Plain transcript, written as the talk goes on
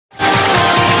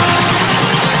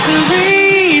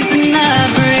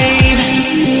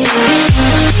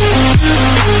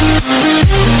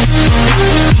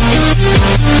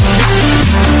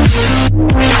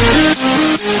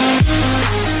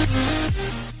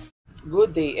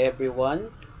Good day everyone,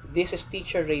 this is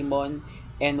Teacher Raymond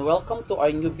and welcome to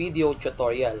our new video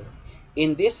tutorial.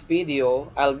 In this video,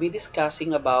 I'll be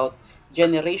discussing about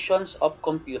generations of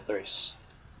computers.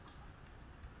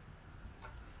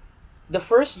 The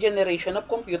first generation of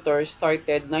computers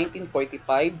started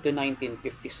 1945 to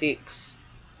 1956.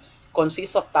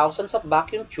 Consists of thousands of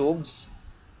vacuum tubes.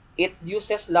 It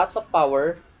uses lots of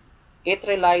power. It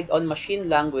relied on machine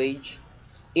language.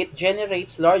 It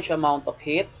generates large amount of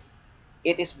heat.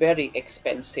 It is very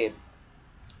expensive.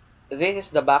 This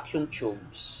is the vacuum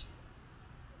tubes.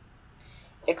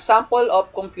 Example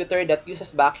of computer that uses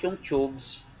vacuum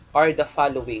tubes are the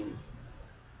following: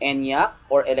 ENIAC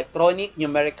or Electronic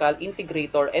Numerical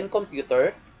Integrator and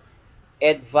Computer,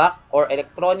 EDVAC or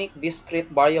Electronic Discrete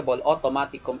Variable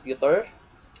Automatic Computer,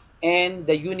 and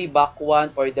the UNIVAC one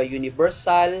or the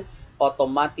Universal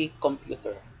Automatic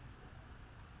Computer.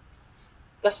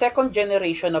 The second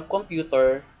generation of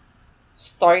computer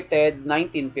started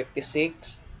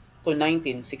 1956 to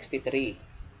 1963.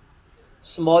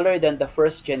 Smaller than the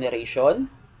first generation,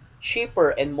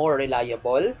 cheaper and more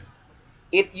reliable.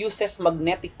 It uses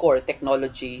magnetic core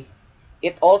technology.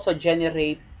 It also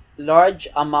generates large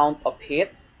amount of heat,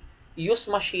 use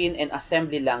machine and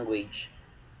assembly language.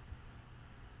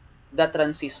 The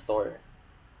transistor.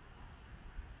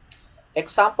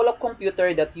 Example of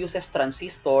computer that uses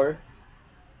transistor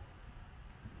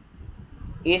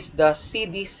is the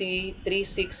CDC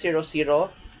 3600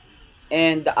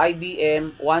 and the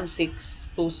IBM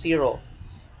 1620.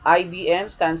 IBM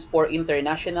stands for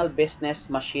International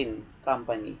Business Machine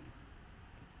Company.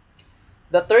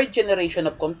 The third generation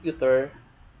of computer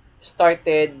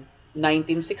started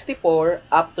 1964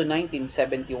 up to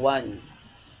 1971.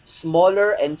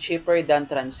 Smaller and cheaper than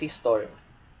transistor.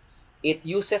 It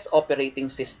uses operating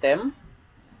system.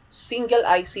 Single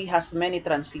IC has many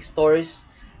transistors,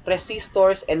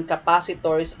 resistors, and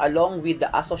capacitors along with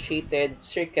the associated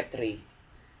circuitry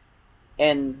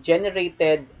and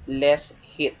generated less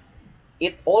heat.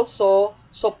 It also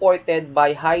supported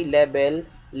by high-level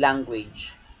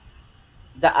language,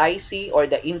 the IC or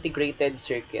the integrated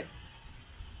circuit.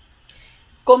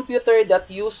 Computer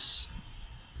that use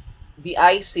the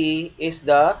IC is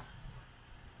the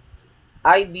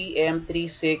IBM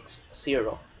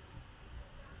 360.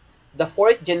 The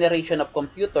fourth generation of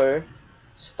computer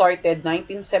started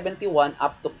 1971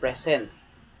 up to present.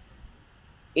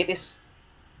 It is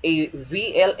a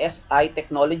VLSI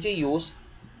technology used,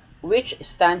 which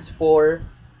stands for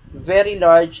Very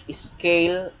Large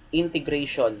Scale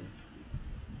Integration,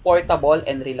 portable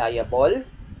and reliable.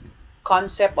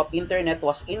 Concept of internet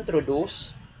was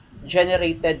introduced,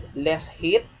 generated less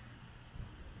heat,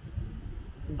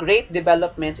 great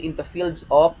developments in the fields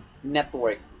of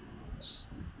networks.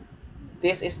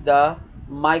 This is the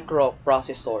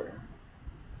microprocessor.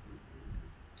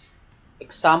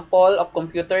 Example of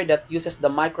computer that uses the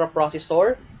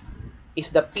microprocessor is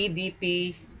the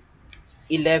PDP-11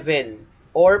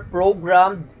 or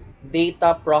Programmed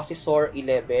Data Processor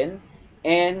 11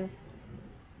 and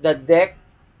the DEC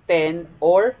 10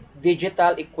 or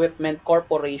Digital Equipment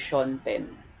Corporation 10.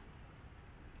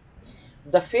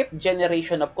 The fifth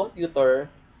generation of computer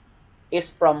is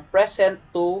from present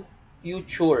to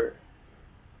future.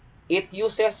 It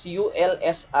uses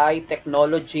ULSI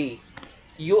technology.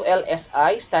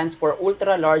 ULSI stands for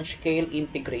Ultra Large Scale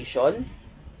Integration,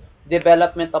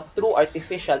 development of true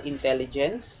artificial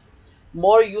intelligence,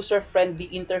 more user-friendly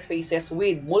interfaces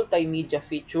with multimedia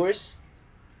features.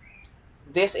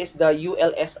 This is the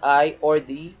ULSI or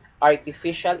the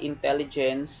artificial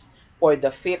intelligence for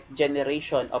the fifth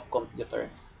generation of computer.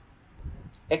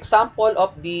 Example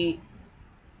of the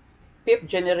fifth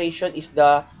generation is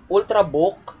the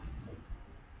Ultrabook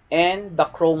and the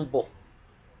Chromebook.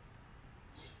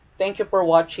 Thank you for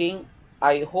watching.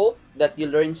 I hope that you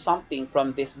learned something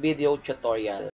from this video tutorial.